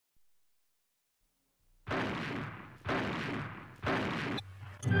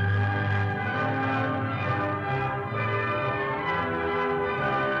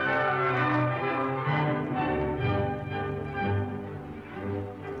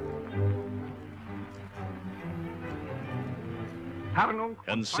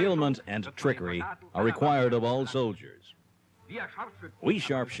Concealment and trickery are required of all soldiers. We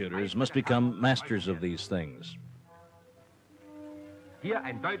sharpshooters must become masters of these things.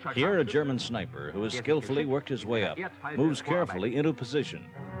 Here, a German sniper who has skillfully worked his way up moves carefully into position.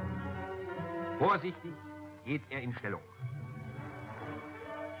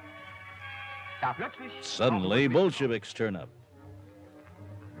 Suddenly, Bolsheviks turn up.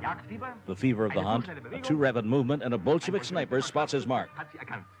 The fever of the hunt, a too rapid movement, and a Bolshevik sniper spots his mark.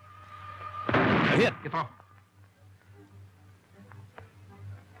 A hit.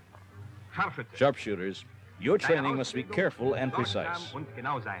 Sharpshooters, your training must be careful and precise.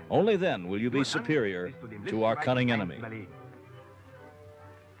 Only then will you be superior to our cunning enemy.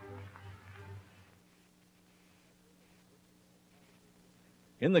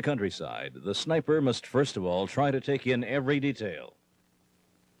 In the countryside, the sniper must first of all try to take in every detail.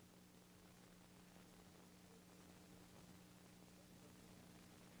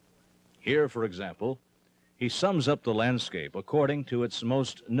 Here, for example, he sums up the landscape according to its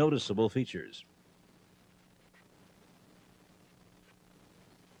most noticeable features.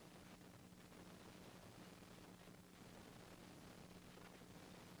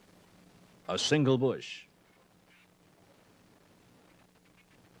 A single bush.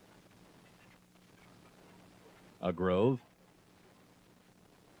 A grove.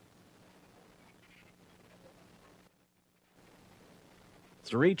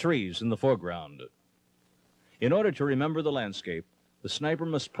 Three trees in the foreground. In order to remember the landscape, the sniper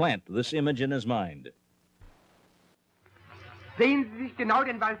must plant this image in his mind. Sehen Sie sich genau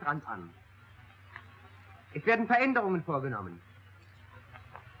den Waldrand an. Es werden Veränderungen vorgenommen.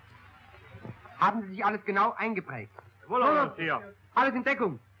 Haben Sie sich alles genau eingeprägt? Alles in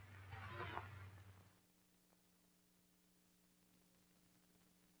Deckung.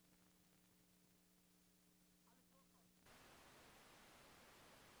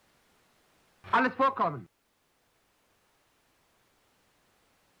 Alles vorkommen.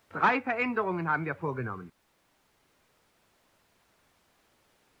 3 Veränderungen haben wir vorgenommen.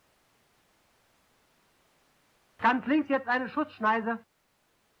 Ganz links jetzt eine Schutzschneise.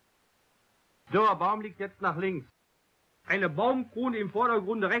 Der Baum liegt jetzt nach links. Eine Baumkrone im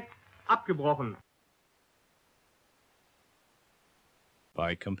Vordergrund rechts abgebrochen.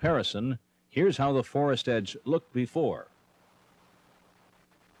 By comparison, here's how the forest edge looked before.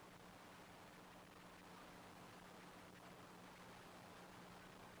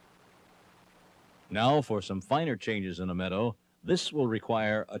 Now, for some finer changes in a meadow, this will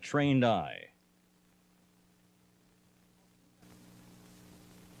require a trained eye.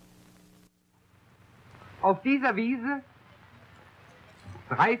 Auf dieser Wiese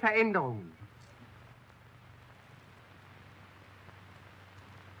 3 Veränderungen.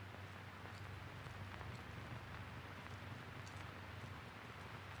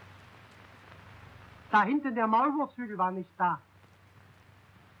 Da hinten der Maulwurfshügel war nicht da.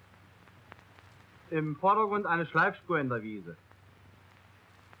 Im Vordergrund eine Schleifspur in der Wiese.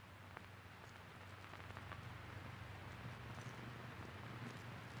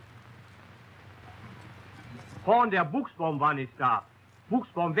 Vorn der Buchsbaum war nicht da.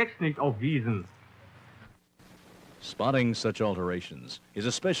 Buchsbaum wächst nicht auf Wiesen. Spotting such alterations is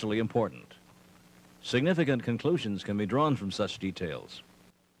especially important. Significant conclusions can be drawn from such details.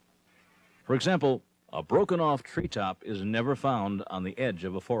 For example, a broken-off treetop is never found on the edge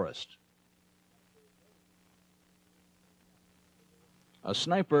of a forest. A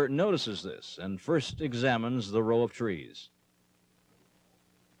sniper notices this and first examines the row of trees.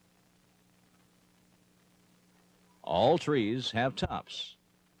 All trees have tops.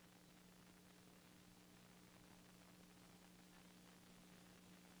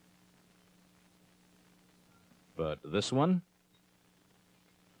 But this one?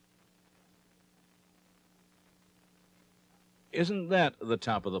 Isn't that the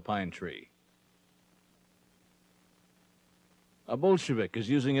top of the pine tree? A Bolshevik is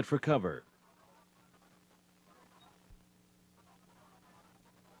using it for cover.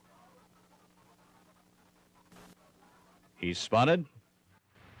 He's spotted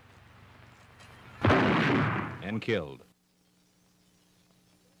and killed.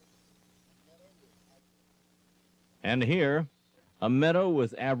 And here, a meadow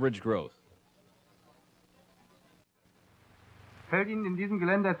with average growth. Fällt Ihnen in diesem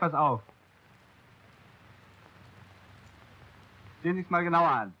Gelände etwas auf? Sehen Sie es mal genauer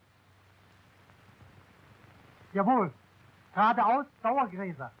an. Jawohl, geradeaus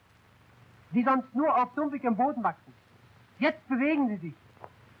Dauergräser, die sonst nur auf sumpfigem Boden wachsen. Jetzt bewegen sie sich.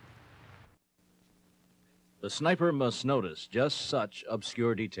 The sniper must notice just such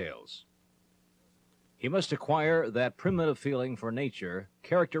obscure details. He must acquire that primitive feeling for nature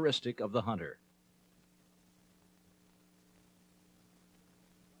characteristic of the hunter.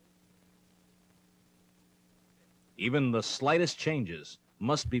 Even the slightest changes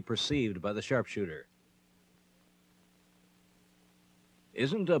must be perceived by the sharpshooter.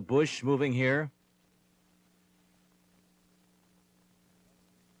 Isn't a bush moving here?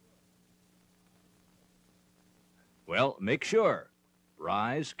 Well, make sure.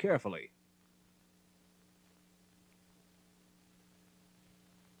 Rise carefully.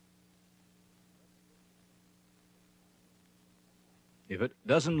 If it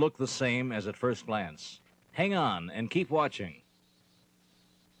doesn't look the same as at first glance, hang on and keep watching.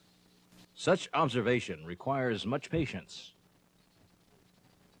 Such observation requires much patience.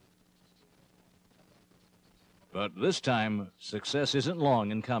 But this time, success isn't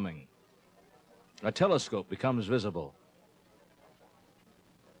long in coming. A telescope becomes visible.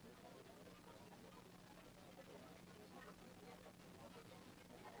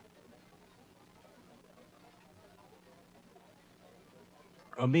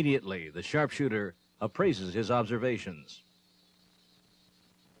 Immediately, the sharpshooter appraises his observations.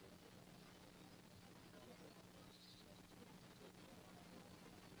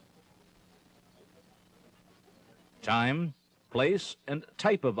 Time, place, and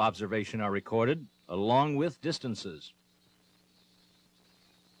type of observation are recorded, along with distances.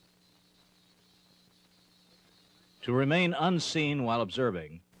 To remain unseen while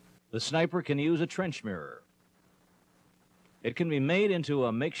observing, the sniper can use a trench mirror. It can be made into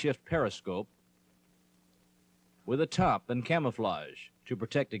a makeshift periscope with a top and camouflage to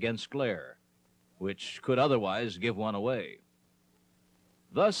protect against glare, which could otherwise give one away.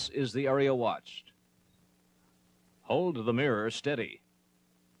 Thus is the area watched. Hold the mirror steady.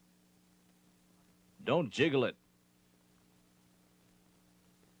 Don't jiggle it.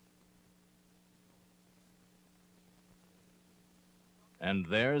 And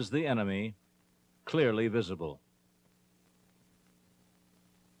there's the enemy, clearly visible.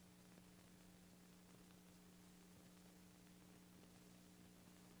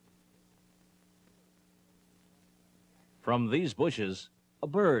 From these bushes, a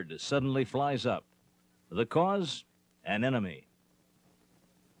bird suddenly flies up. The cause, an enemy.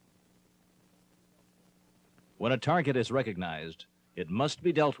 When a target is recognized, it must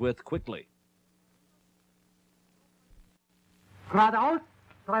be dealt with quickly. Geradeaus,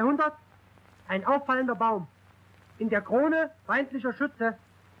 300, ein auffallender Baum. In der Krone, feindlicher Schütze.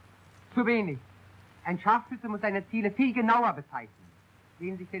 Zu wenig. Ein Scharfschütze muss seine Ziele viel genauer bezeichnen.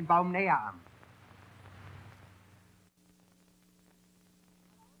 Sehen sich den Baum näher an.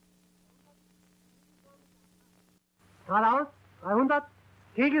 Geradeaus, 300,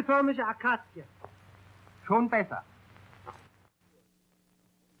 kegelförmige Akazie. Schon besser.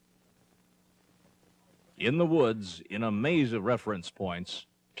 In the woods, in a maze of reference points,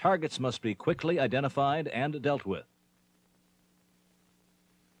 targets must be quickly identified and dealt with.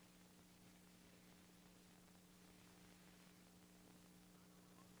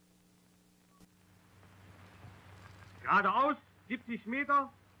 Geradeaus 70 Meter,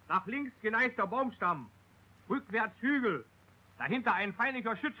 nach links geneigter Baumstamm. Rückwärts Hügel. Dahinter ein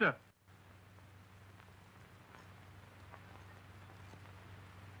feindlicher Schütze.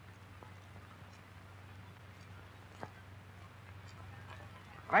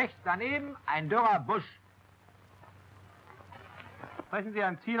 Rechts daneben ein dürrer Busch. Sprechen Sie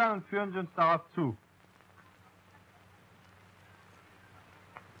ein Ziel an und führen Sie uns darauf zu.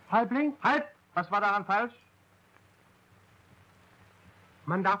 Halb links. Halt! Was war daran falsch?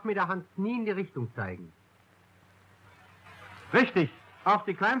 Man darf mit der Hand nie in die Richtung zeigen. Richtig. Auch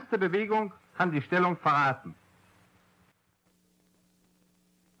die kleinste Bewegung kann die Stellung verraten.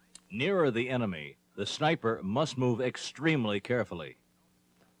 Nearer the enemy, the sniper must move extremely carefully.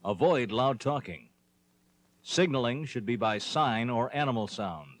 Avoid loud talking. Signaling should be by sign or animal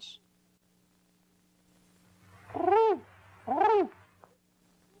sounds.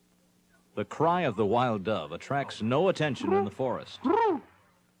 The cry of the wild dove attracts no attention in the forest.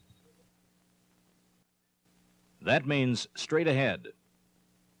 That means straight ahead.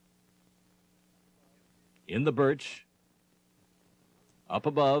 In the birch, up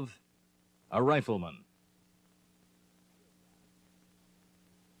above, a rifleman.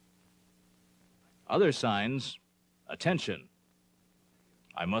 Other signs, attention.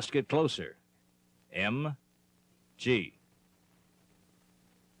 I must get closer. M, G.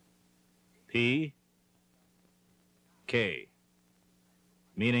 P, K,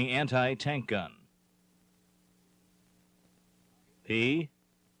 meaning anti-tank gun. P,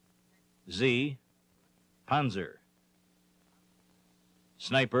 Z, Panzer.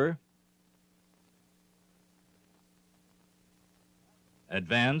 Sniper,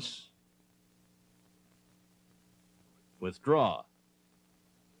 advance, withdraw.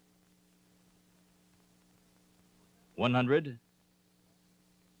 100,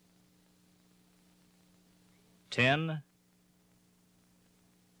 10,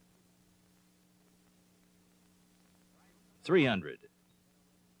 300.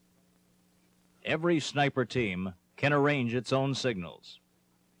 Every sniper team can arrange its own signals.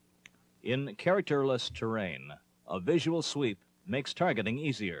 In characterless terrain, a visual sweep makes targeting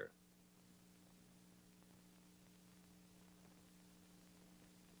easier.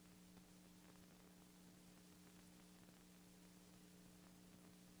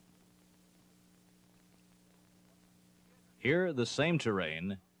 Here, the same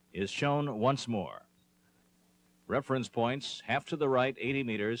terrain is shown once more. Reference points, half to the right, 80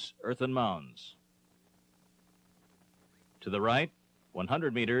 meters, earthen mounds. To the right,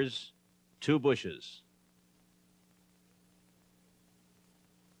 100 meters, 2 bushes.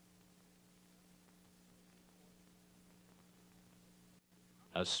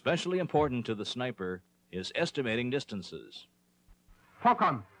 Especially important to the sniper is estimating distances.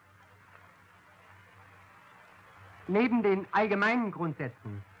 Vorkommen. Neben den allgemeinen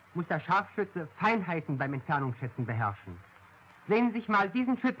Grundsätzen muss der Scharfschütze Feinheiten beim Entfernungsschätzen beherrschen. Sehen Sie sich mal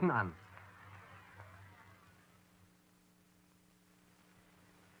diesen Schützen an.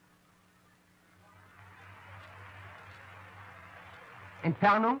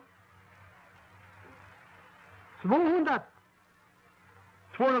 Entfernung 200.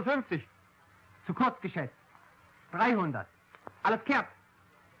 250. Zu kurz geschätzt. 300. Alles kehrt.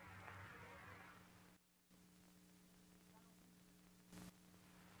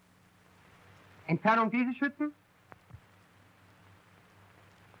 Entfernung dieses Schützen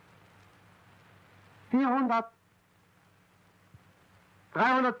 400.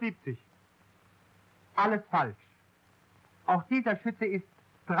 370. Alles falsch. Auch dieser Schütze ist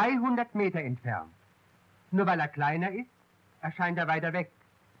 300 Meter entfernt. Nur weil er kleiner ist, erscheint er weiter weg.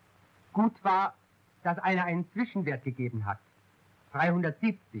 Gut war, dass einer einen Zwischenwert gegeben hat.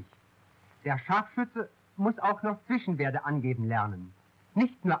 370. Der Scharfschütze muss auch noch Zwischenwerte angeben lernen.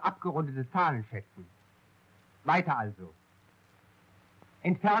 Nicht nur abgerundete Zahlen schätzen. Weiter also.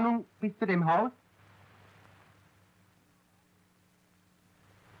 Entfernung bis zu dem Haus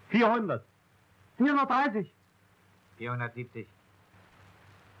 400. 430. 470.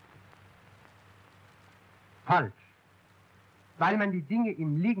 Falsch. Weil man die Dinge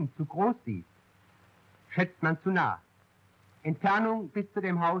im Liegen zu groß sieht, schätzt man zu nah. Entfernung bis zu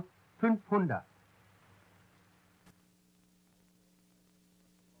dem Haus 500.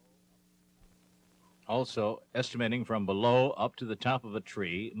 Also, estimating from below up to the top of a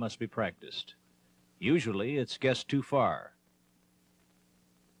tree must be practiced. Usually, it's guessed too far.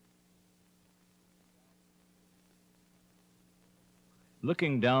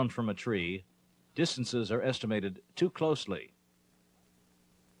 Looking down from a tree, distances are estimated too closely.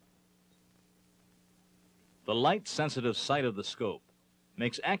 The light-sensitive sight of the scope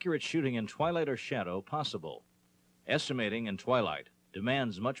makes accurate shooting in twilight or shadow possible. Estimating in twilight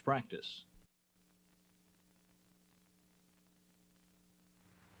demands much practice.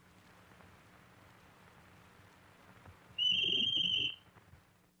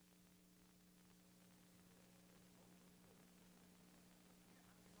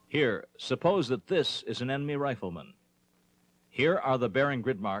 Here, suppose that this is an enemy rifleman. Here are the bearing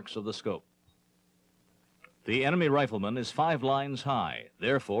grid marks of the scope. The enemy rifleman is 5 lines high.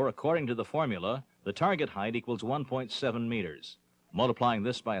 Therefore, according to the formula, the target height equals 1.7 meters. Multiplying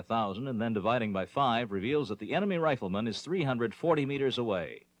this by 1,000 and then dividing by 5 reveals that the enemy rifleman is 340 meters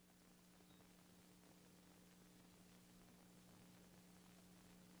away.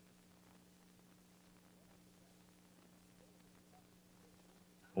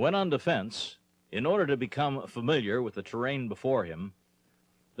 When on defense, in order to become familiar with the terrain before him,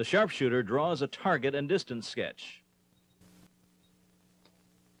 the sharpshooter draws a target and distance sketch.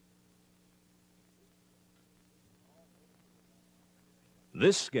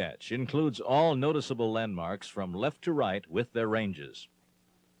 This sketch includes all noticeable landmarks from left to right with their ranges.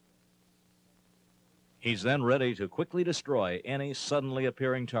 He's then ready to quickly destroy any suddenly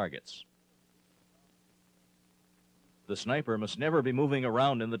appearing targets. The sniper must never be moving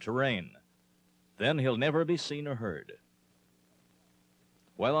around in the terrain. Then he'll never be seen or heard.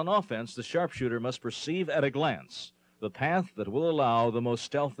 While on offense, the sharpshooter must perceive at a glance the path that will allow the most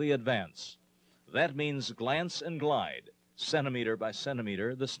stealthy advance. That means glance and glide. Centimeter by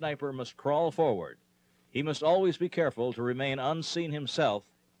centimeter, the sniper must crawl forward. He must always be careful to remain unseen himself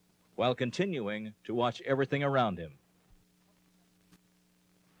while continuing to watch everything around him.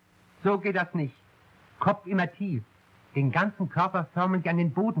 So geht das nicht. Kopf immer tief. den ganzen Körper förmlich an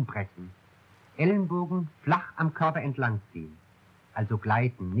den Boden pressen. Ellenbogen flach am Körper entlang ziehen. Also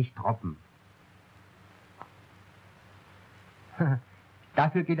gleiten, nicht droppen.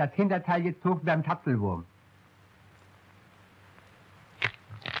 Dafür geht das Hinterteil jetzt hoch wie beim Tapfelwurm.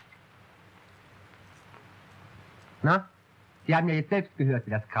 Na, Sie haben ja jetzt selbst gehört,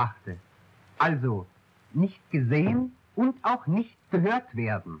 wie das krachte. Also, nicht gesehen und auch nicht gehört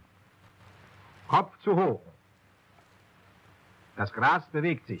werden. Kopf zu hoch. Das Gras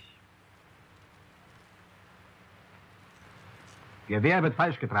bewegt sich. Gewehr wird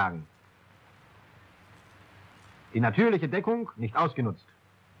falsch getragen. Die natürliche Deckung nicht ausgenutzt.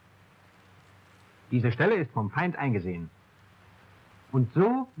 Diese Stelle ist vom Feind eingesehen. Und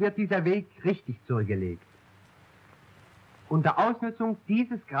so wird dieser Weg richtig zurückgelegt. Unter Ausnutzung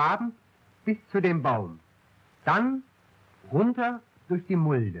dieses Grabens bis zu dem Baum. Dann runter durch die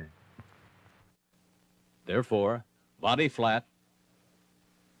Mulde. Therefore, body flat,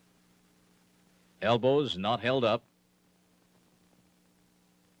 elbows not held up,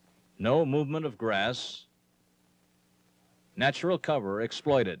 no movement of grass, natural cover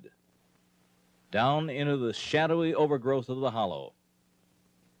exploited, down into the shadowy overgrowth of the hollow.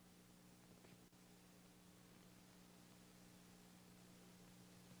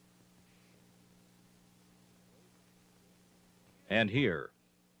 And here,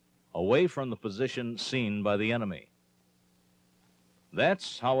 away from the position seen by the enemy.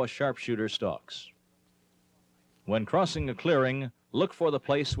 That's how a sharpshooter stalks. When crossing a clearing, look for the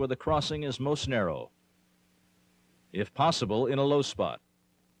place where the crossing is most narrow, if possible in a low spot.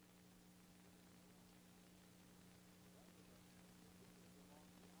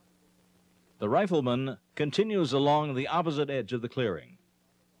 The rifleman continues along the opposite edge of the clearing,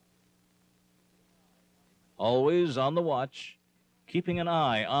 always on the watch, keeping an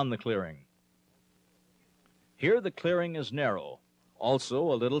eye on the clearing. Here the clearing is narrow,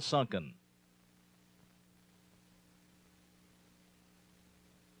 also a little sunken.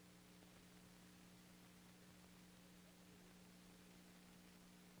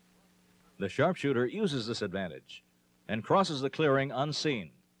 The sharpshooter uses this advantage and crosses the clearing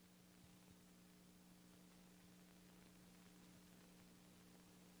unseen.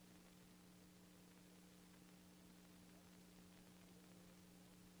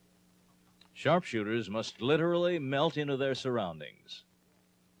 Sharpshooters must literally melt into their surroundings.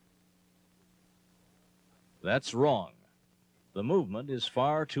 That's wrong. The movement is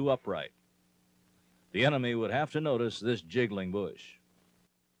far too upright. The enemy would have to notice this jiggling bush.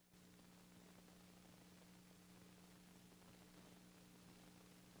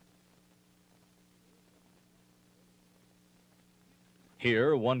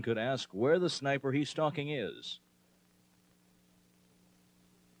 Here, one could ask where the sniper he's stalking is.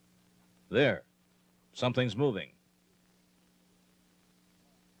 There, something's moving.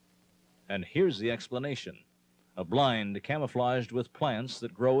 And here's the explanation. A blind camouflaged with plants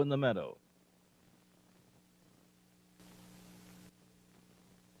that grow in the meadow.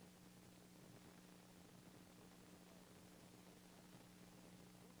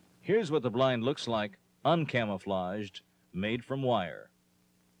 Here's what the blind looks like, uncamouflaged, made from wire.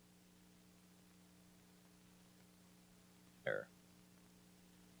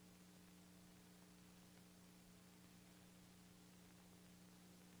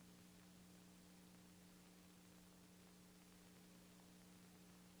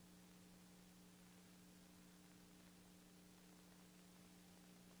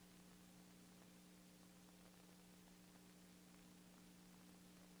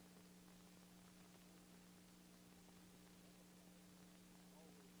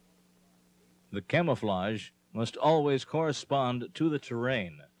 The camouflage must always correspond to the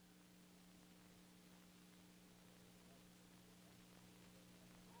terrain.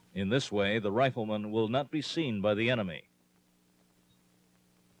 In this way, the rifleman will not be seen by the enemy.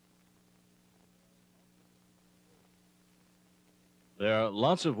 There are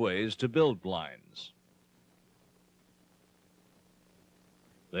lots of ways to build blinds.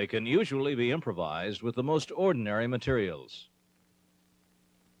 They can usually be improvised with the most ordinary materials.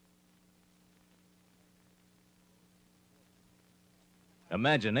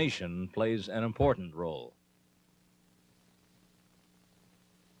 Imagination plays an important role.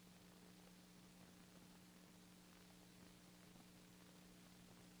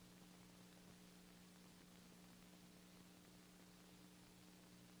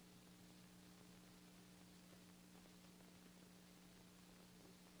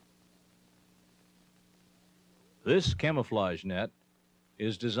 This camouflage net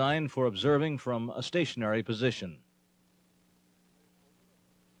is designed for observing from a stationary position.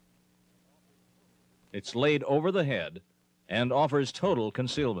 It's laid over the head and offers total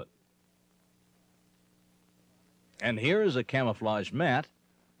concealment. And here is a camouflage mat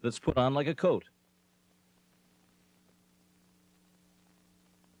that's put on like a coat.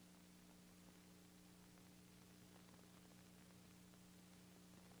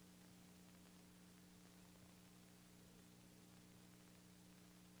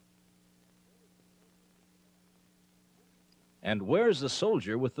 And where's the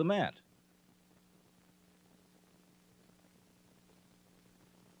soldier with the mat?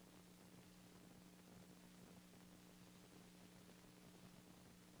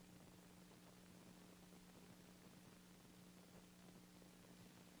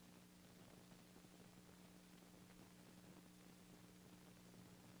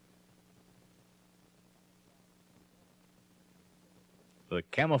 The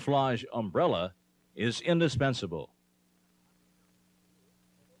camouflage umbrella is indispensable.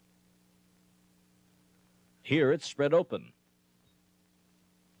 Here it's spread open.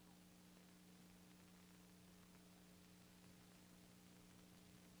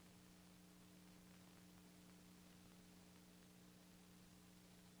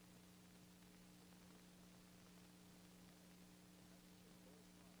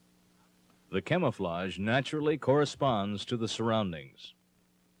 The camouflage naturally corresponds to the surroundings.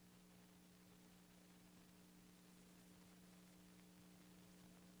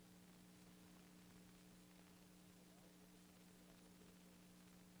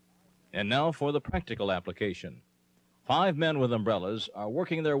 And now for the practical application. 5 men with umbrellas are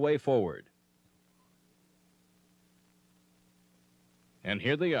working their way forward. And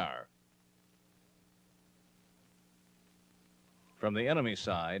here they are. From the enemy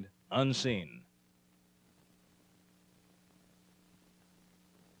side, unseen.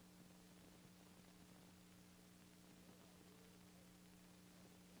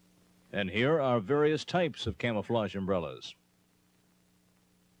 And here are various types of camouflage umbrellas.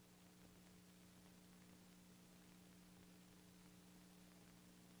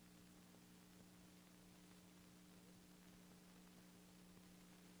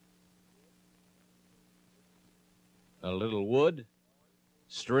 A little wood,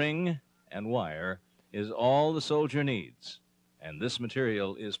 string, and wire is all the soldier needs, and this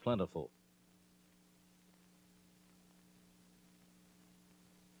material is plentiful.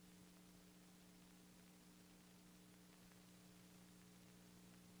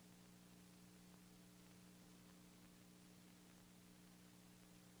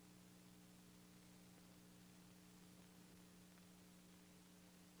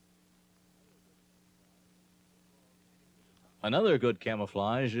 Another good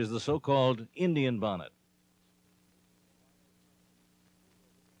camouflage is the so-called Indian bonnet.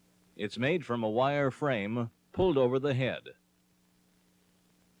 It's made from a wire frame pulled over the head.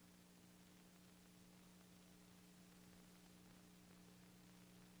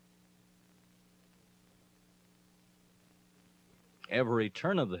 Every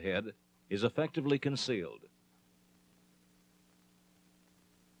turn of the head is effectively concealed.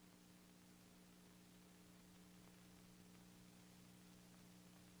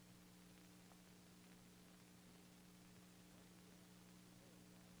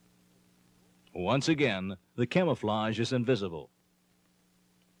 Once again, the camouflage is invisible.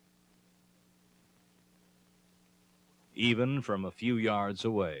 Even from a few yards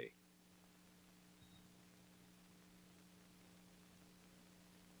away.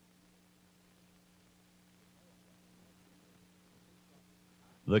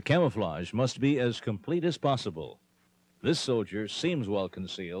 The camouflage must be as complete as possible. This soldier seems well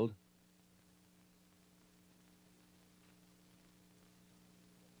concealed.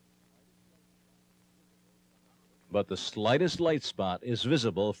 But the slightest light spot is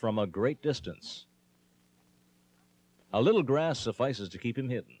visible from a great distance. A little grass suffices to keep him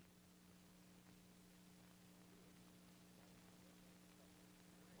hidden.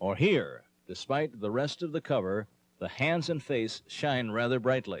 Or here, despite the rest of the cover, the hands and face shine rather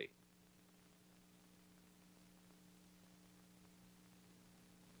brightly.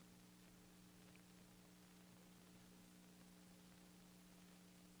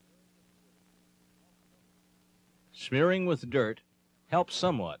 Smearing with dirt helps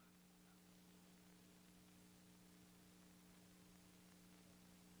somewhat.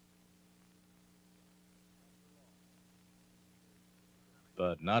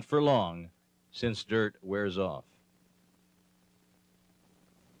 But not for long, since dirt wears off.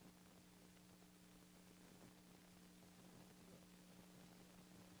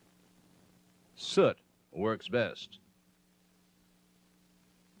 Soot works best.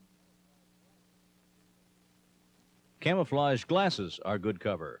 Camouflage glasses are good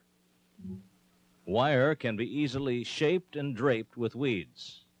cover. Wire can be easily shaped and draped with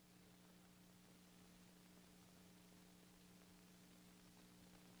weeds.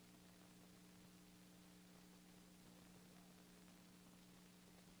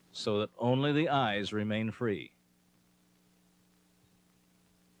 So that only the eyes remain free.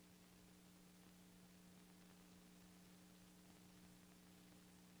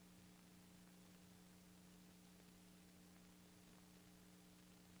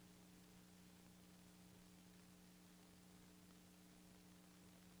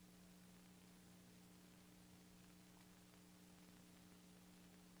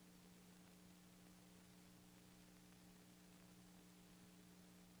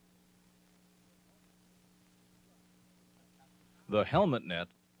 The helmet net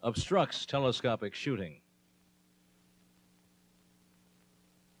obstructs telescopic shooting.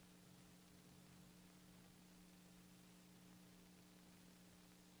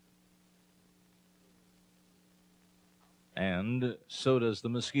 And so does the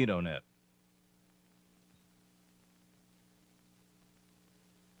mosquito net.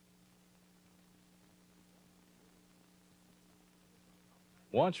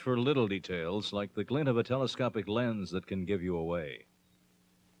 Watch for little details like the glint of a telescopic lens that can give you away.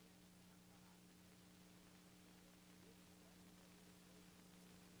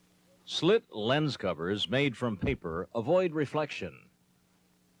 Slit lens covers made from paper avoid reflection.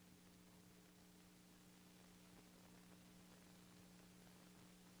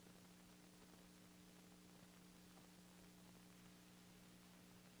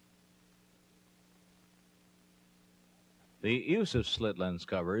 The use of slit lens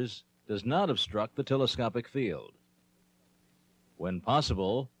covers does not obstruct the telescopic field. When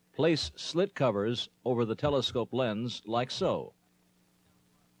possible, place slit covers over the telescope lens like so.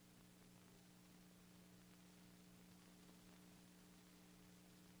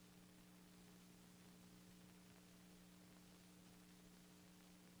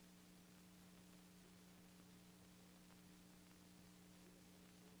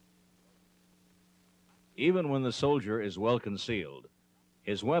 Even when the soldier is well concealed,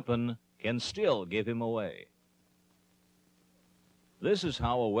 his weapon can still give him away. This is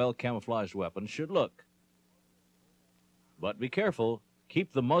how a well-camouflaged weapon should look. But be careful,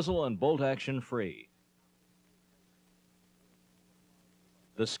 keep the muzzle and bolt action free.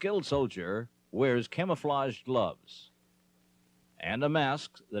 The skilled soldier wears camouflaged gloves and a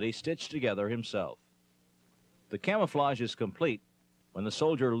mask that he stitched together himself. The camouflage is complete when the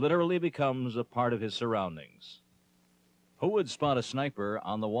soldier literally becomes a part of his surroundings. Who would spot a sniper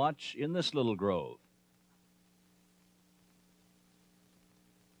on the watch in this little grove?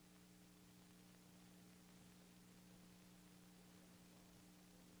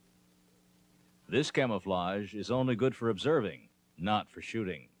 This camouflage is only good for observing, not for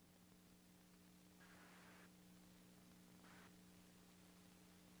shooting.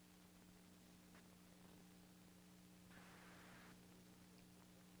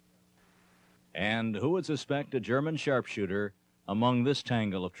 And who would suspect a German sharpshooter among this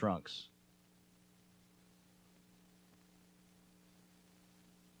tangle of trunks?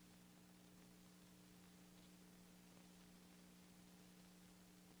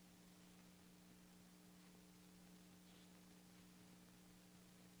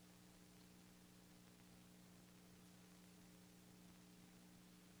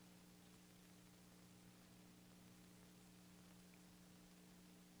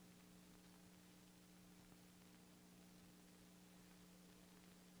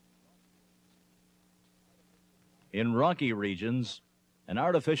 In rocky regions, an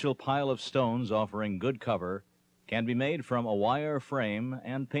artificial pile of stones offering good cover can be made from a wire frame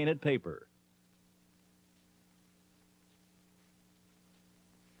and painted paper.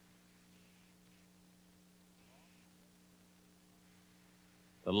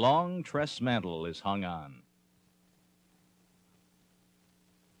 The long tress mantle is hung on.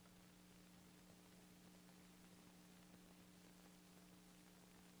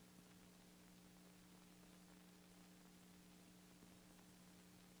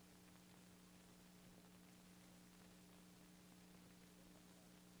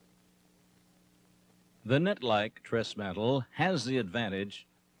 The net-like tress mantle has the advantage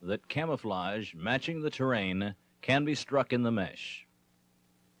that camouflage matching the terrain can be struck in the mesh.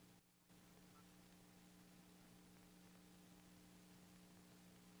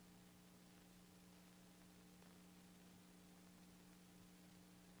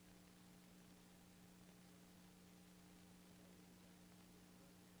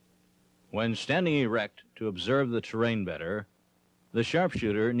 When standing erect to observe the terrain better, the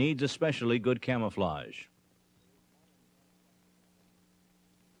sharpshooter needs especially good camouflage.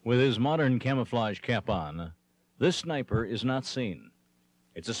 With his modern camouflage cap on, this sniper is not seen.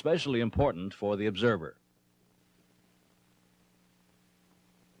 It's especially important for the observer.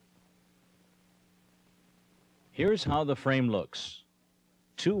 Here's how the frame looks.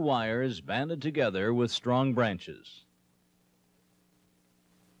 Two wires banded together with strong branches.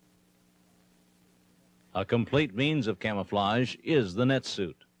 A complete means of camouflage is the net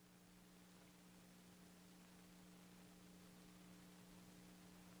suit.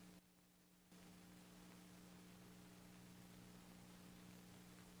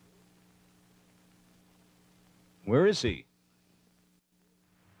 Where is he?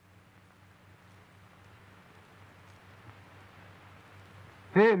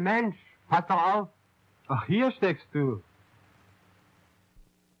 Hey, Mensch, pass doch auf. Ach, hier steckst du.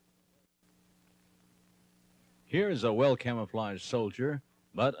 Here's a well-camouflaged soldier,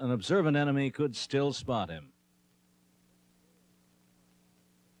 but an observant enemy could still spot him.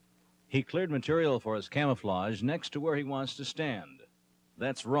 He cleared material for his camouflage next to where he wants to stand.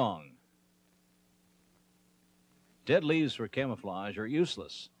 That's wrong. Dead leaves for camouflage are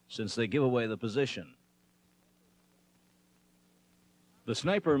useless, since they give away the position. The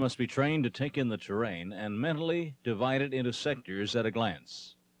sniper must be trained to take in the terrain and mentally divide it into sectors at a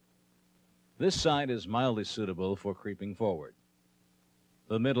glance. This side is mildly suitable for creeping forward.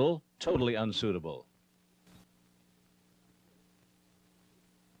 The middle, totally unsuitable.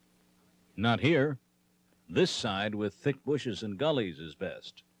 Not here. This side with thick bushes and gullies is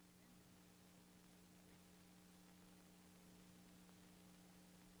best.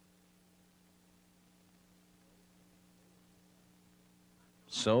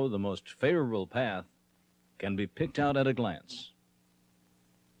 So the most favorable path can be picked out at a glance.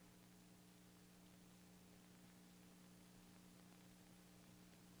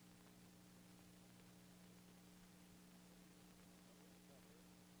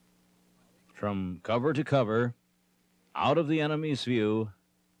 From cover to cover, out of the enemy's view,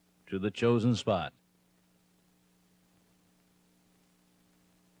 to the chosen spot.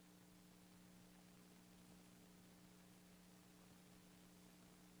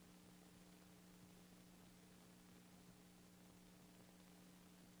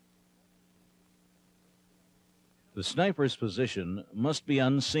 The sniper's position must be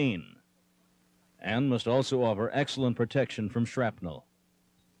unseen and must also offer excellent protection from shrapnel.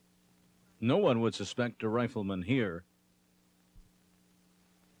 No one would suspect a rifleman here.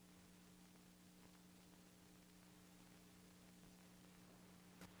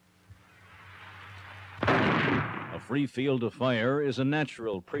 A free field of fire is a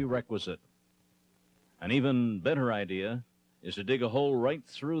natural prerequisite. An even better idea is to dig a hole right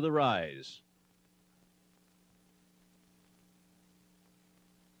through the rise.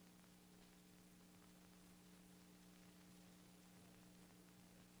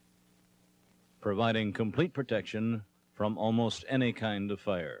 Providing complete protection from almost any kind of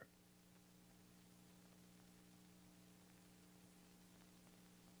fire.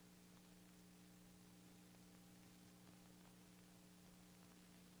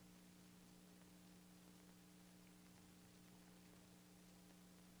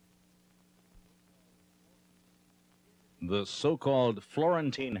 The so-called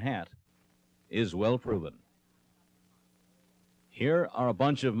Florentine hat is well proven. Here are a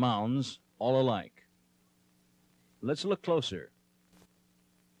bunch of mounds all alike. Let's look closer.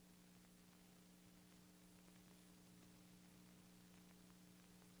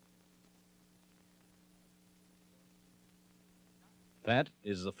 That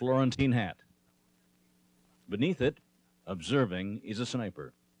is the Florentine hat. Beneath it, observing, is a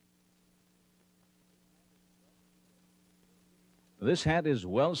sniper. This hat is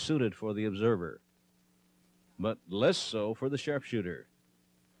well suited for the observer, but less so for the sharpshooter,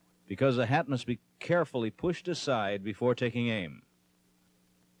 because the hat must be carefully pushed aside before taking aim.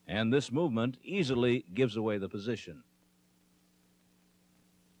 And this movement easily gives away the position.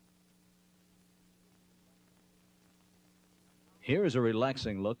 Here is a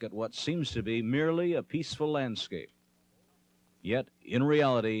relaxing look at what seems to be merely a peaceful landscape. Yet, in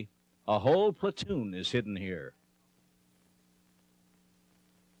reality, a whole platoon is hidden here.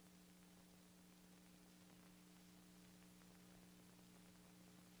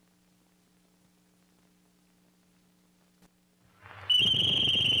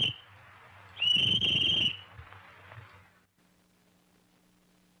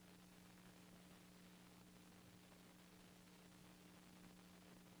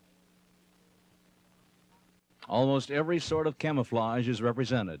 Almost every sort of camouflage is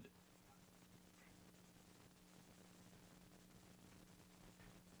represented.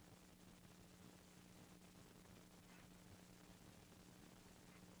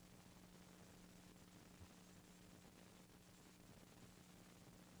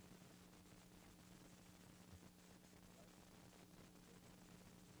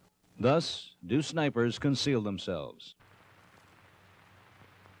 Thus, do snipers conceal themselves.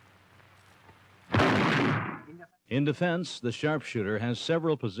 In defense, the sharpshooter has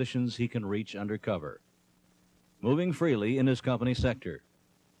several positions he can reach under cover, moving freely in his company sector.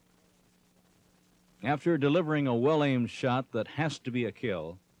 After delivering a well-aimed shot that has to be a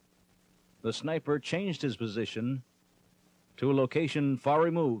kill, the sniper changed his position to a location far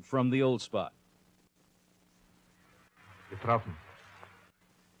removed from the old spot. Getroffen.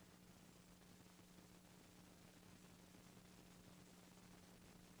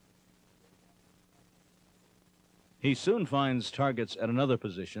 He soon finds targets at another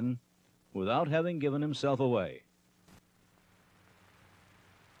position without having given himself away.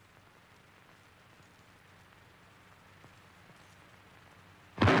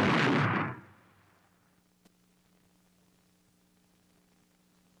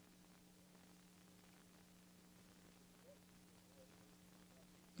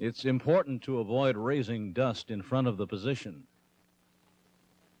 It's important to avoid raising dust in front of the position.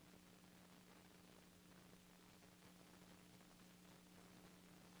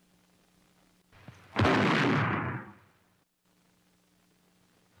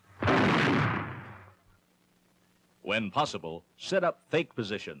 When possible, set up fake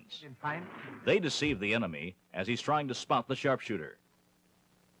positions. They deceive the enemy as he's trying to spot the sharpshooter.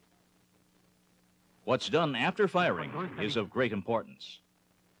 What's done after firing is of great importance.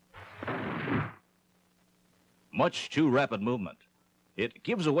 Much too rapid movement. It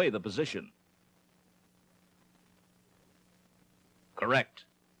gives away the position. Correct.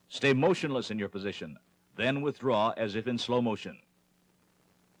 Stay motionless in your position, then withdraw as if in slow motion.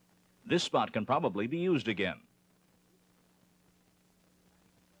 This spot can probably be used again.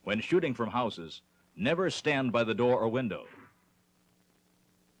 When shooting from houses, never stand by the door or window.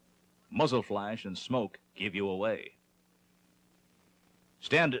 Muzzle flash and smoke give you away.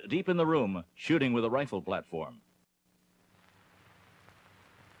 Stand deep in the room, shooting with a rifle platform.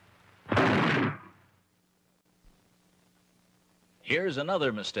 Here's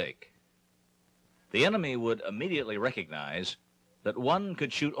another mistake. The enemy would immediately recognize that one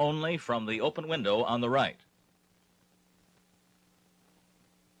could shoot only from the open window on the right.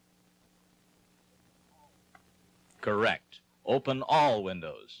 Correct. Open all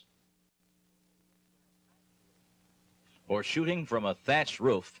windows. For shooting from a thatched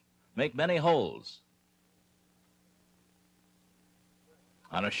roof, make many holes.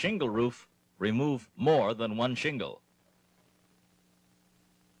 On a shingle roof, remove more than one shingle.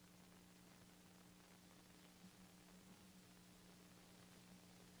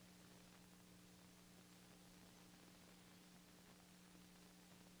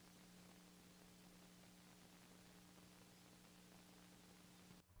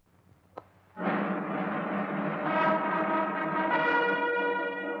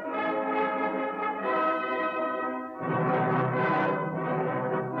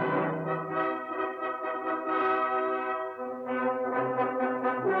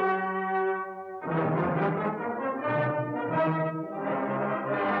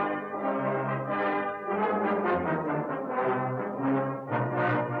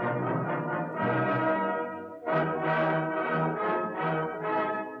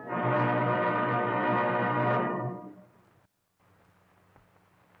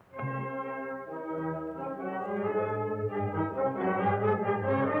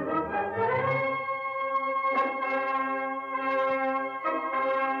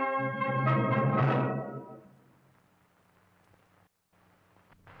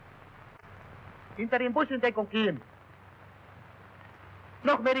 Hinter den Busch in Deckung gehen.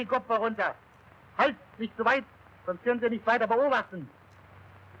 Noch mehr den Kopf herunter. Halt, nicht zu weit, sonst können Sie nicht weiter beobachten.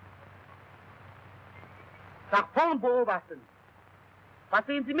 Nach vorn beobachten. Was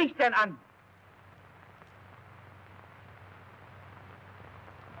sehen Sie mich denn an?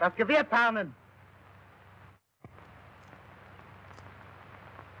 Das Gewehr tarnen.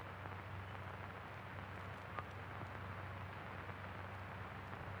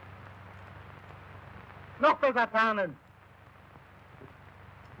 Noch besser tarnen.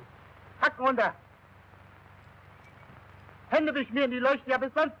 Hacken runter. Hände beschmieren, die leuchten ja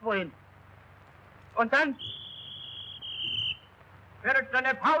bis sonst wohin. Und dann...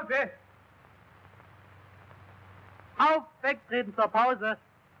 Viertelstunde Pause. Auf, wegtreten zur Pause.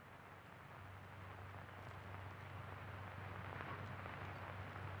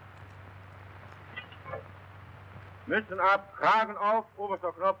 Mützen ab, Kragen auf,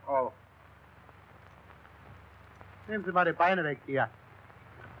 oberster Knopf auf. Nehmen Sie mal die Beine weg hier.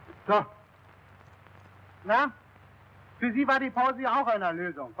 So. Na? Für Sie war die Pause ja auch eine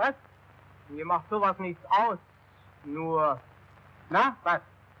Lösung, was? Mir macht sowas nichts aus. Nur... Na, was?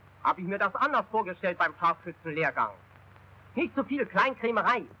 Habe ich mir das anders vorgestellt beim Scharfschützenlehrgang. Nicht so viel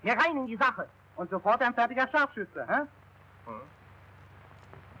Kleinkrämerei, mehr rein in die Sache. Und sofort ein fertiger Scharfschütze, hä? Hm.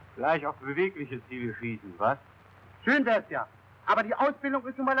 Gleich auf bewegliche Ziele schießen, was? Schön wär's ja. Aber die Ausbildung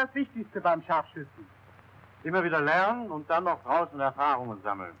ist nun mal das Wichtigste beim Scharfschützen. Immer wieder lernen und dann noch draußen Erfahrungen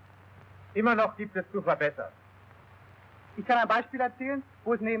sammeln. Immer noch gibt es zu verbessern. Ich kann ein Beispiel erzählen,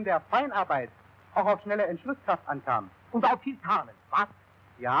 wo es neben der Feinarbeit auch auf schnelle Entschlusskraft ankam. Und auf viel Tarnen, was?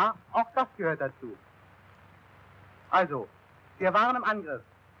 Ja, auch das gehört dazu. Also, wir waren im Angriff.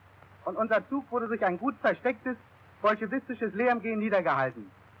 Und unser Zug wurde durch ein gut verstecktes, bolschewistisches LMG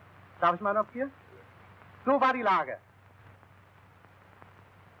niedergehalten. Darf ich mal noch hier? So war die Lage.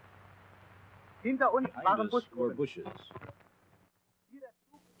 Hinter uns waren were bushes.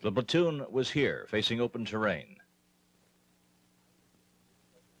 The platoon was here, facing open terrain.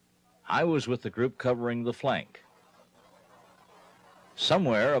 I was with the group covering the flank.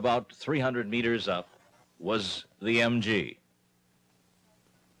 Somewhere about 300 meters up was the MG.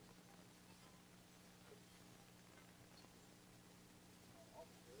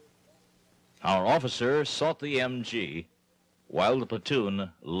 Our officer sought the MG while the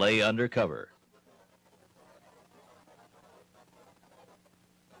platoon lay under cover.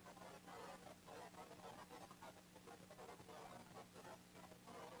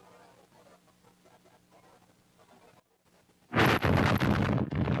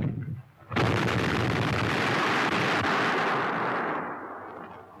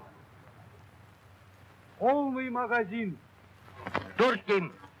 Полный магазин.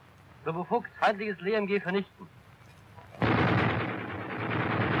 Durchgehen. So befugt, feindliches LMG vernichten.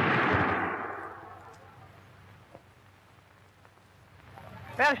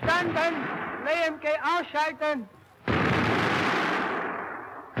 Verstanden! LMG ausschalten!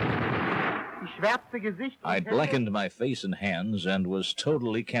 I blackened my face and hands and was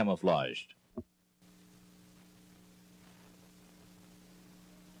totally camouflaged.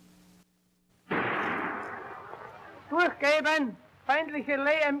 Durchgeben! Feindliche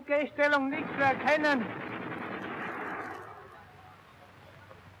LMG-Stellung nicht zu erkennen.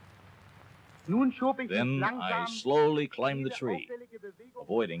 Then I slowly climbed the tree,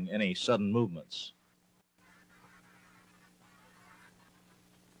 avoiding any sudden movements.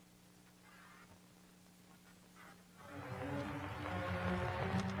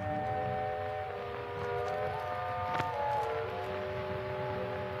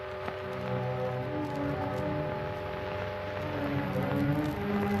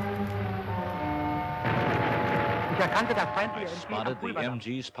 I spotted the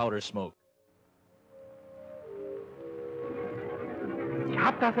MG's powder smoke. Ich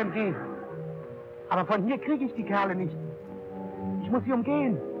hab das MG. Aber von hier kriege ich die Kerle nicht. Ich muss sie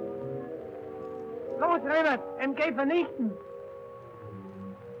umgehen. Los, Rebert, MG vernichten!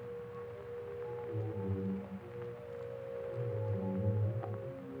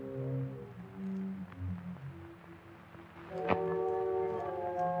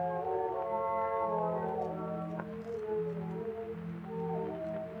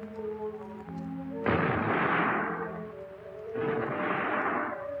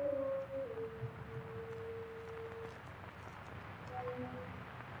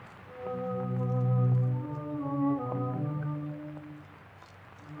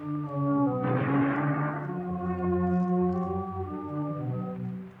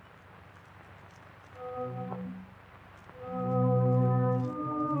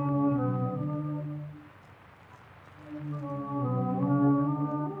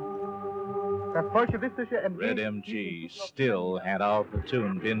 Red MG still had our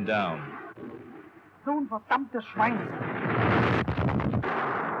platoon pinned down. So ein verdammtes Schwein!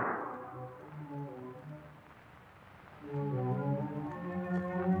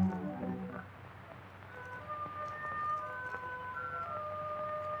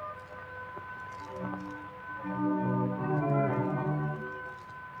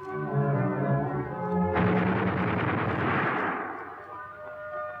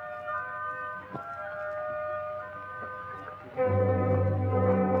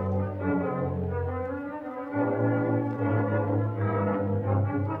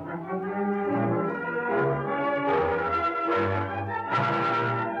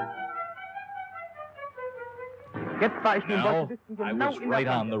 Now, I was right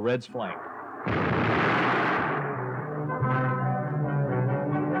on the Reds' flank.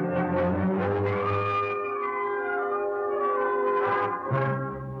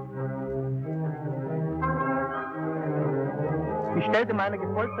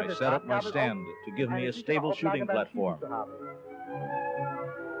 I set up my stand to give me a stable shooting platform.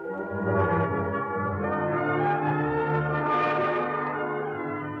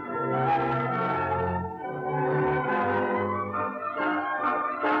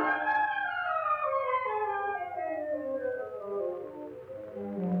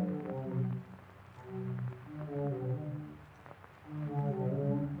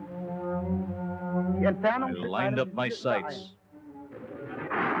 Entfernung I lined up my sights.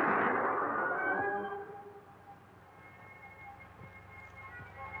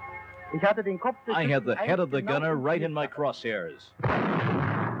 I had the head of the gunner right in my crosshairs.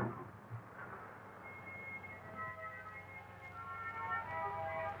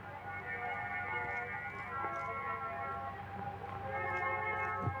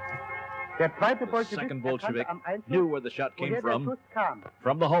 The second Bolshevik knew where the shot came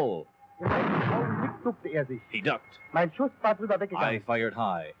from the hole. He ducked. I fired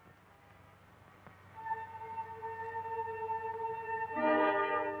high.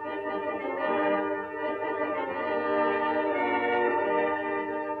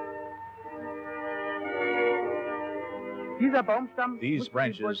 These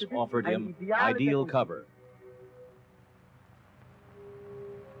branches offered him ideal cover.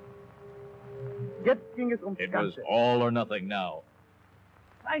 It was all or nothing now.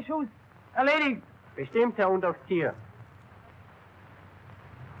 Ein Schuss, erledigt. Bestimmt, Herr Unteroffizier.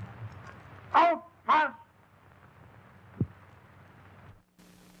 Aufpass!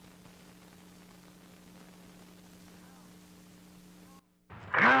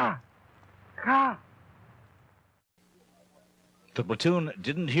 Ka! The platoon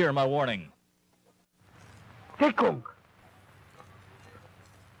didn't hear my warning. Deckung!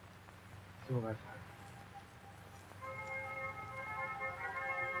 Sowas.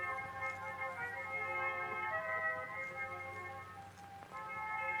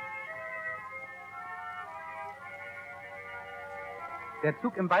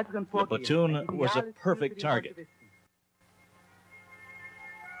 The platoon was a perfect target.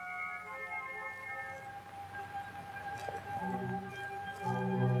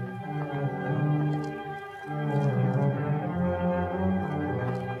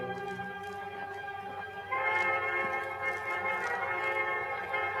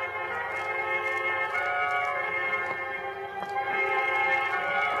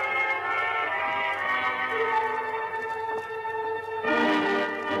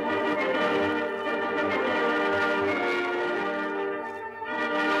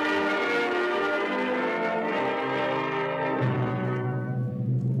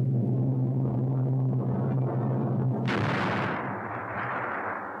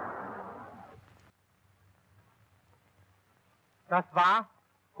 Das war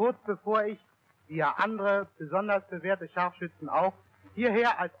kurz bevor ich, wie ja andere besonders bewährte Scharfschützen auch,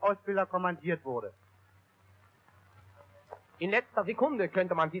 hierher als Ausbilder kommandiert wurde. In letzter Sekunde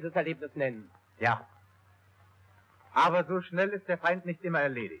könnte man dieses Erlebnis nennen. Ja. Aber so schnell ist der Feind nicht immer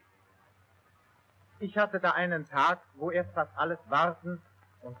erledigt. Ich hatte da einen Tag, wo erst fast alles Warten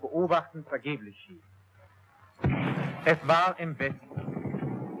und Beobachten vergeblich schien. Es war im Westen.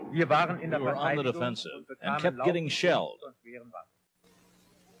 Wir waren in der We were on the defensive and kept getting shelled.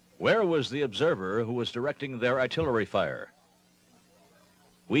 Where was the observer who was directing their artillery fire?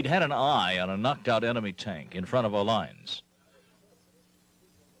 We'd had an eye on a knocked-out enemy tank in front of our lines.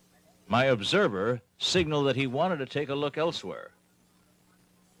 My observer signaled that he wanted to take a look elsewhere.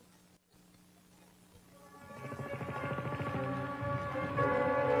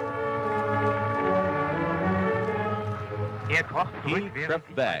 He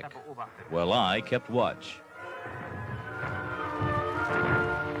crept back, while I kept watch.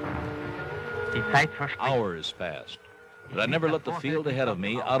 Hours passed, but I never let the field ahead of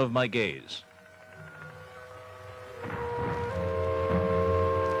me out of my gaze.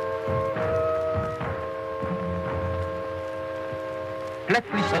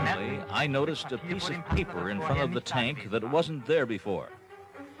 Suddenly, I noticed a piece of paper in front of the tank that wasn't there before.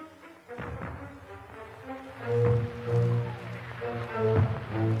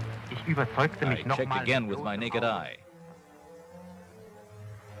 I checked again with my naked eye.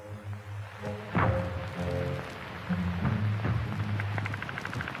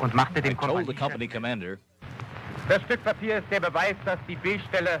 I told the company commander, Das Stück Papier ist der Beweis, dass die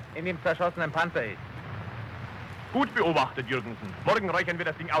B-Stelle in dem zerschossenen Panzer ist. Gut beobachtet, Jürgensen. Morgen räuchern wir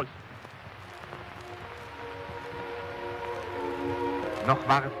das Ding aus. Noch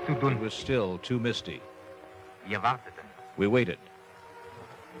war es zu it dunkel. was still too misty. Wir warteten. We waited.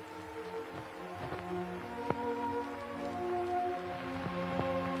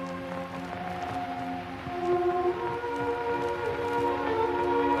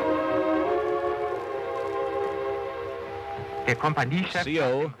 Der Kompaniechef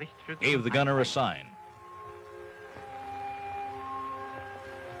CO gave the gunner a sign.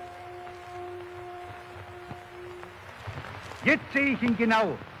 Jetzt sehe ich ihn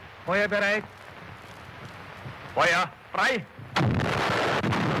genau. Feuer bereit. Feuer frei.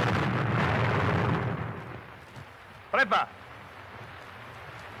 Treffer.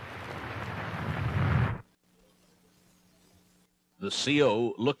 The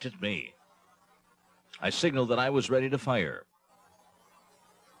CO looked at me. I signaled that I was ready to fire.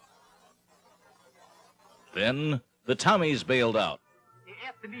 Then the Tommies bailed out.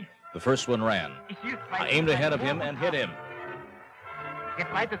 The first one ran. I aimed ahead of him and hit him.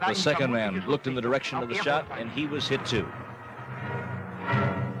 The second man looked in the direction of the shot, and he was hit too.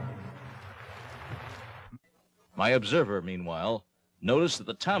 My observer, meanwhile, noticed that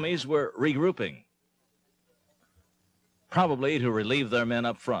the Tommies were regrouping, probably to relieve their men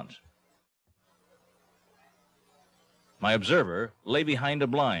up front. My observer lay behind a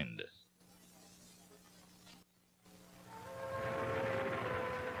blind.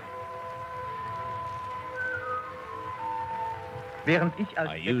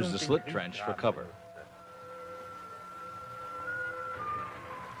 I used the slit trench for cover.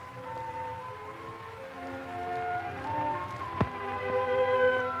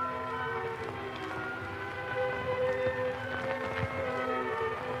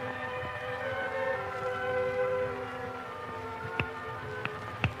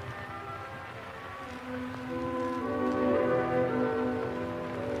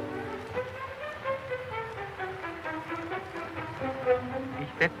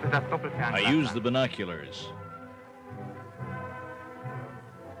 I used the binoculars.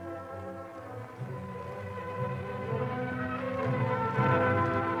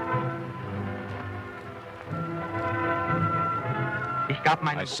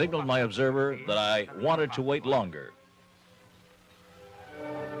 I signaled my observer that I wanted to wait longer.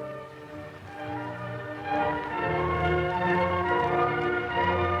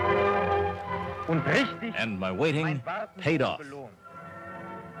 And my waiting paid off.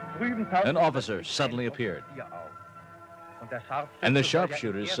 An officer suddenly appeared, and the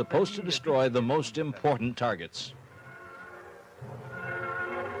sharpshooters supposed to destroy the most important targets.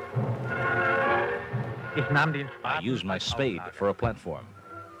 I used my spade for a platform.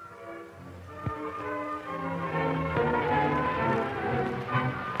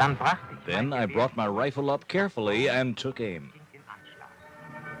 Then I brought my rifle up carefully and took aim.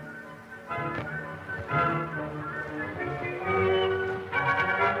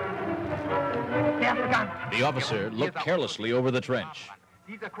 The officer looked carelessly over the trench.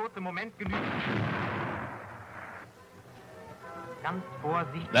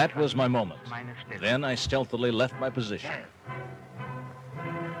 That was my moment. Then I stealthily left my position.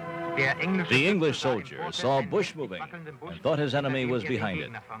 The English soldier saw a bush moving and thought his enemy was behind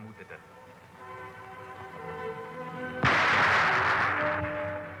it.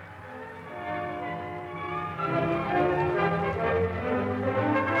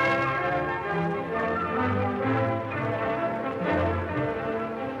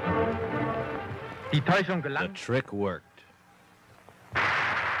 The trick worked.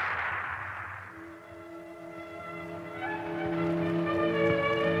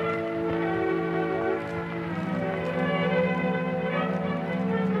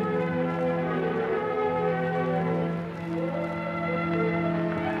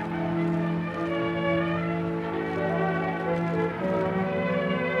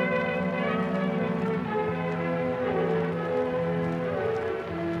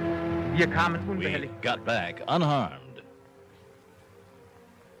 We got back unharmed.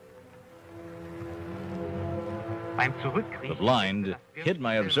 The blind hid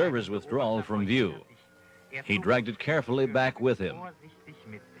my observer's withdrawal from view. He dragged it carefully back with him.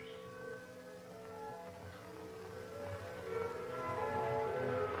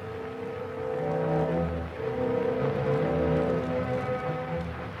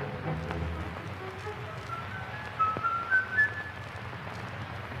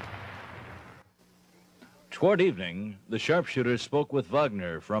 Toward evening, the sharpshooters spoke with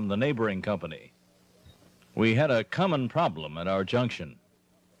Wagner from the neighboring company. We had a common problem at our junction.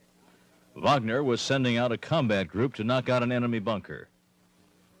 Wagner was sending out a combat group to knock out an enemy bunker.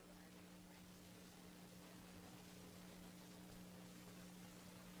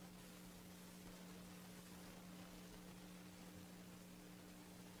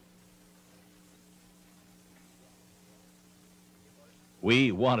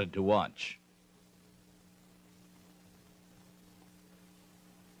 We wanted to watch.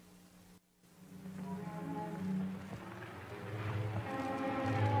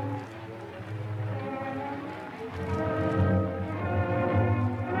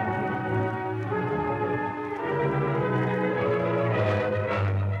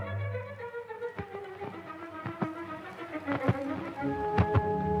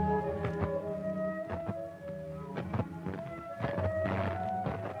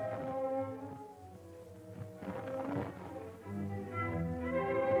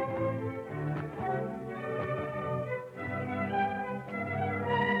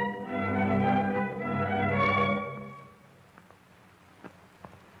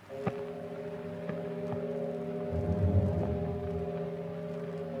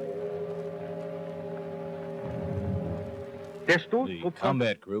 The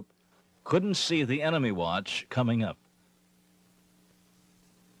combat group couldn't see the enemy watch coming up.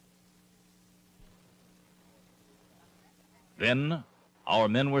 Then our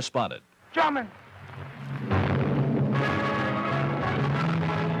men were spotted. German!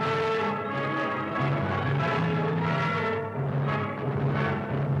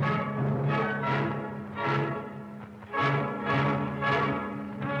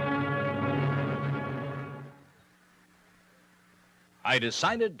 I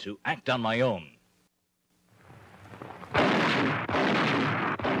decided to act on my own.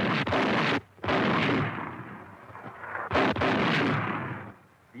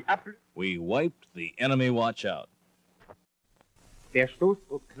 We wiped the enemy watch out. Der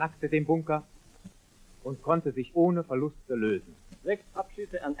Stoßdruck knackte den Bunker und konnte sich ohne Verluste lösen. 6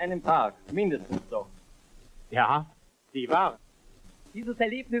 Abschüsse an einem Tag, mindestens doch. Ja, die waren. Dieses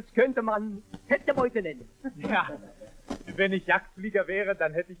Erlebnis könnte man Kettebeute nennen. Ja, wenn ich Jagdflieger wäre,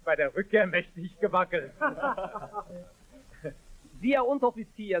 dann hätte ich bei der Rückkehr mächtig gewackelt. Sie, Herr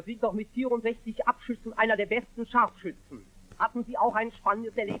Unteroffizier, sind doch mit 64 Abschüssen einer der besten Scharfschützen. Hatten Sie auch ein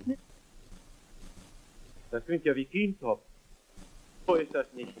spannendes Erlebnis? Das klingt ja wie Kientropf. So ist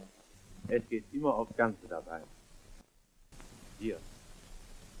das nicht. Es geht immer aufs Ganze dabei. Hier.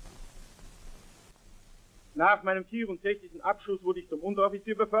 Nach meinem 64. Abschuss wurde ich zum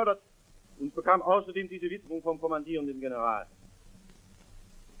Unteroffizier befördert und bekam außerdem diese Widmung vom kommandierenden General.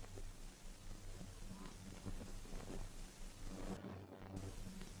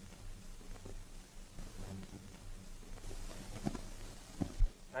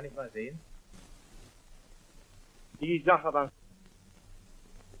 Kann ich mal sehen? Die Sache war...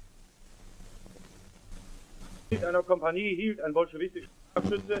 Mit einer Kompanie hielt ein bolschewistischer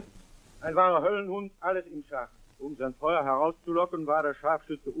Scharfschütze, ein wahrer Höllenhund, alles im Schach. Um sein Feuer herauszulocken, war der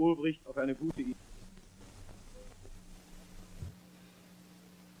Scharfschütze Ulbricht auf eine gute Idee.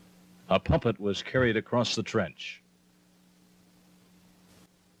 A puppet was carried across the trench.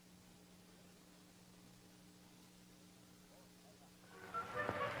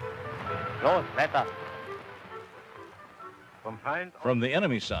 Los, Wetter! From the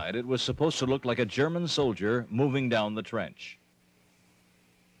enemy side, it was supposed to look like a German soldier moving down the trench.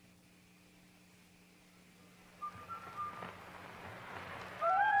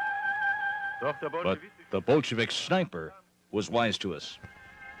 But the Bolshevik sniper was wise to us.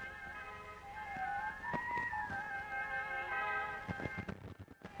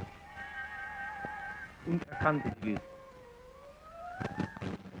 Und erkannte die.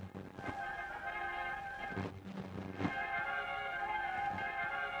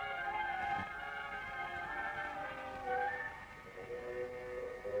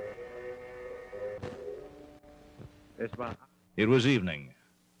 It was evening.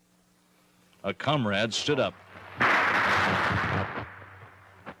 A comrade stood up.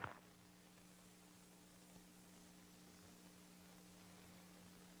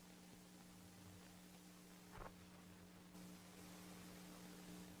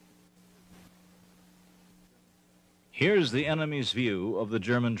 Here's the enemy's view of the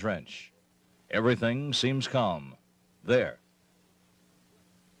German trench. Everything seems calm. There.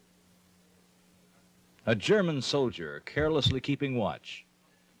 A German soldier carelessly keeping watch.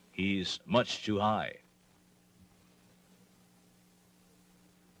 He's much too high.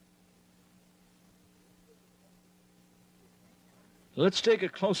 Let's take a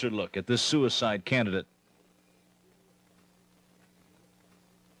closer look at this suicide candidate.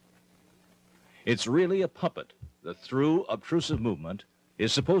 It's really a puppet that, through obtrusive movement,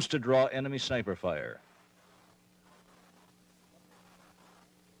 is supposed to draw enemy sniper fire.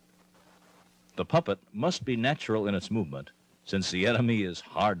 The puppet must be natural in its movement, since the enemy is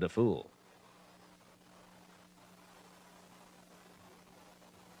hard to fool.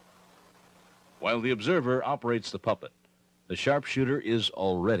 While the observer operates the puppet, the sharpshooter is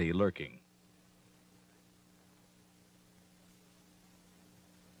already lurking.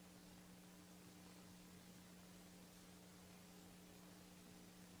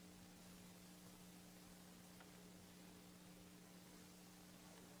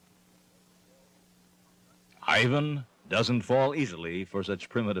 Ivan doesn't fall easily for such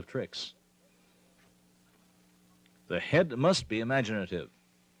primitive tricks. The head must be imaginative.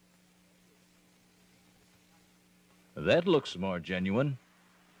 That looks more genuine.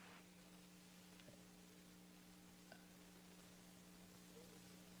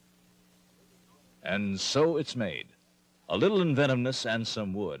 And so it's made. A little inventiveness and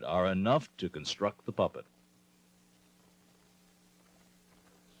some wood are enough to construct the puppet.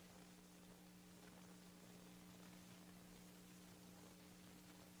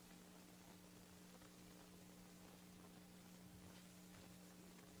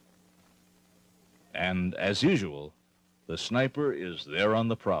 And as usual, the sniper is there on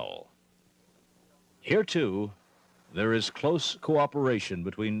the prowl. Here, too, there is close cooperation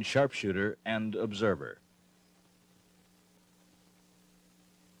between sharpshooter and observer.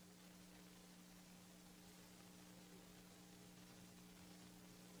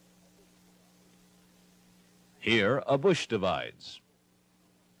 Here, a bush divides.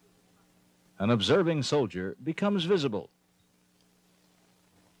 An observing soldier becomes visible.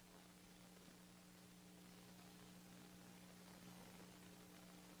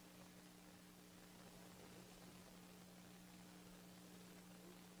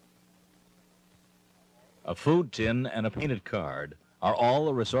 A food tin and a painted card are all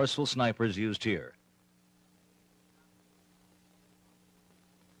the resourceful snipers used here.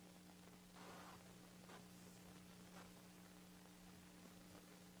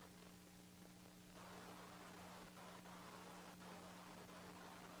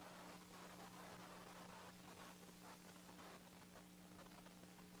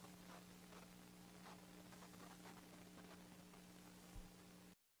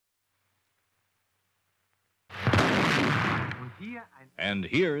 And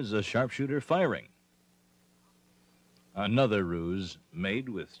here's a sharpshooter firing. Another ruse made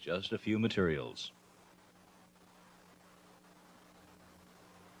with just a few materials.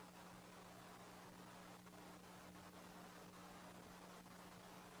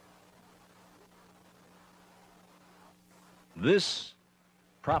 This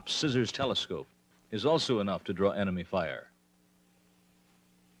prop scissors telescope is also enough to draw enemy fire.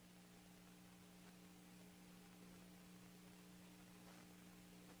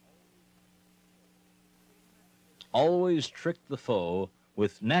 Always trick the foe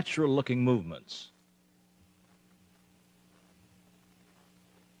with natural-looking movements.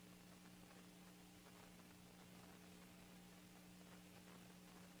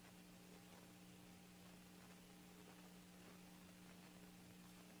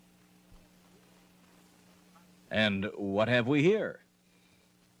 And what have we here?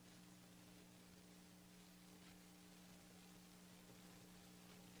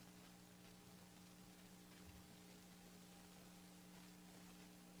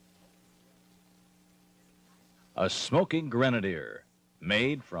 A smoking grenadier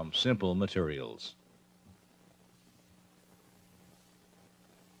made from simple materials.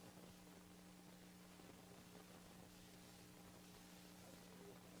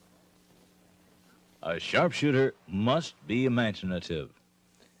 A sharpshooter must be imaginative.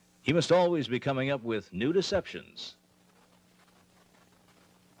 He must always be coming up with new deceptions.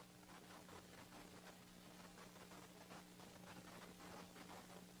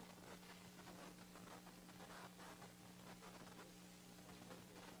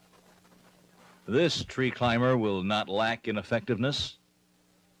 This tree climber will not lack in effectiveness.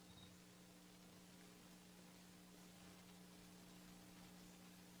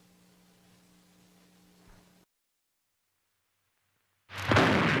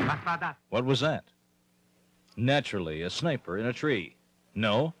 What was that? Naturally, a sniper in a tree.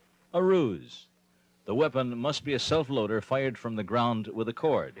 No, a ruse. The weapon must be a self-loader fired from the ground with a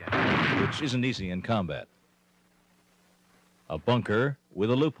cord, which isn't easy in combat. A bunker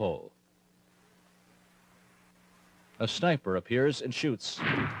with a loophole. A sniper appears and shoots.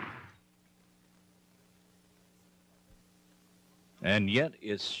 And yet,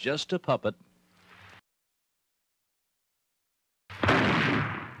 it's just a puppet.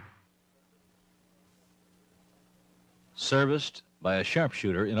 Serviced by a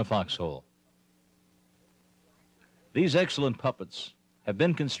sharpshooter in a foxhole. These excellent puppets have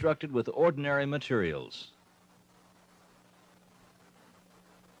been constructed with ordinary materials.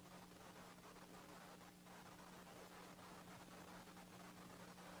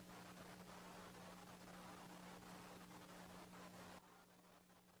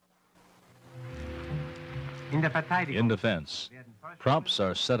 In defense, props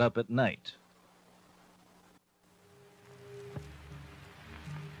are set up at night.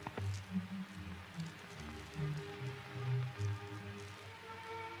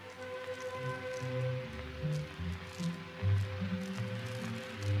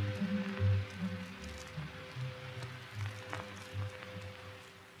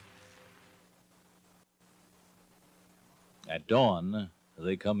 At dawn,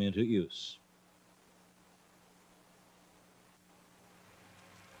 they come into use.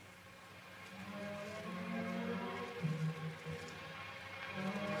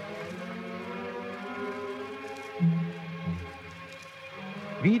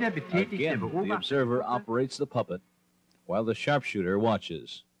 Again, the observer operates the puppet while the sharpshooter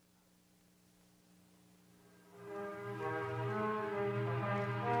watches.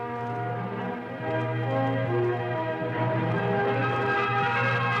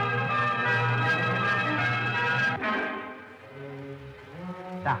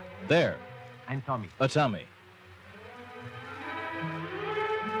 There, Ein Tommy. a Tommy.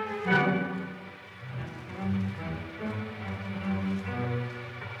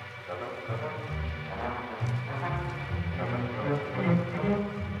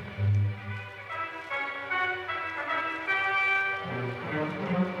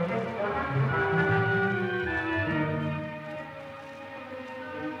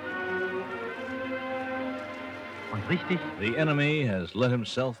 Und richtig, The enemy has let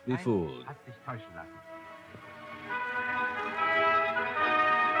himself be fooled. hat sich täuschen lassen.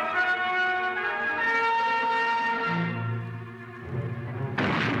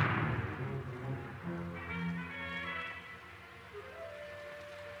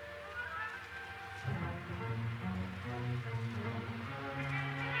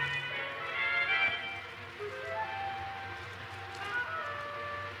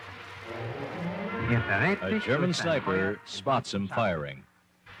 Er verrät A sich German durch sein sniper Feuer spots him firing.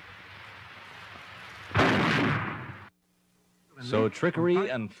 So trickery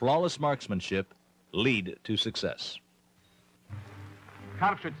and flawless marksmanship lead to success.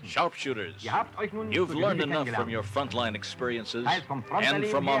 Scharfschützen. Sharpshooters, Ihr habt euch nun you've zu learned Genüge enough from kennengelernt. your frontline experiences Teils vom and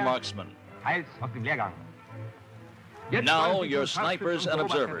from our Fronterleben her, marksmen. teils aus dem Lehrgang. Jetzt Now wollen Sie you're zum snipers Scharfschützen and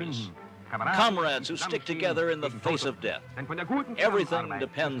Beobachter observers. finden. Kameraden, Comrades who die stick zusammenstehen together in the gegen face Tote. of death. Denn von der guten Everything Zusammenarbeit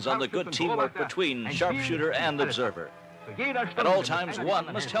depends zwischen on the good Scharfschützen teamwork Beobachter between ein sharpshooter Spiel and alles. observer. Zu jeder At Stunde all muss times, einer one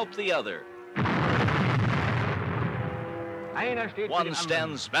den must anderen help the other. helfen. Einer steht für One den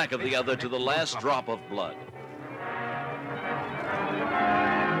stands anderen. back of the other to the last drop of blood.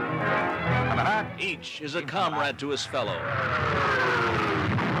 Kamerad, Each is a comrade to his fellow.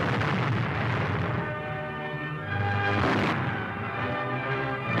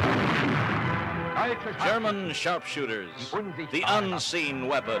 deutsche Scharfschützen. German sharpshooters, the unseen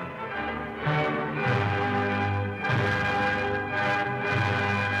weapon.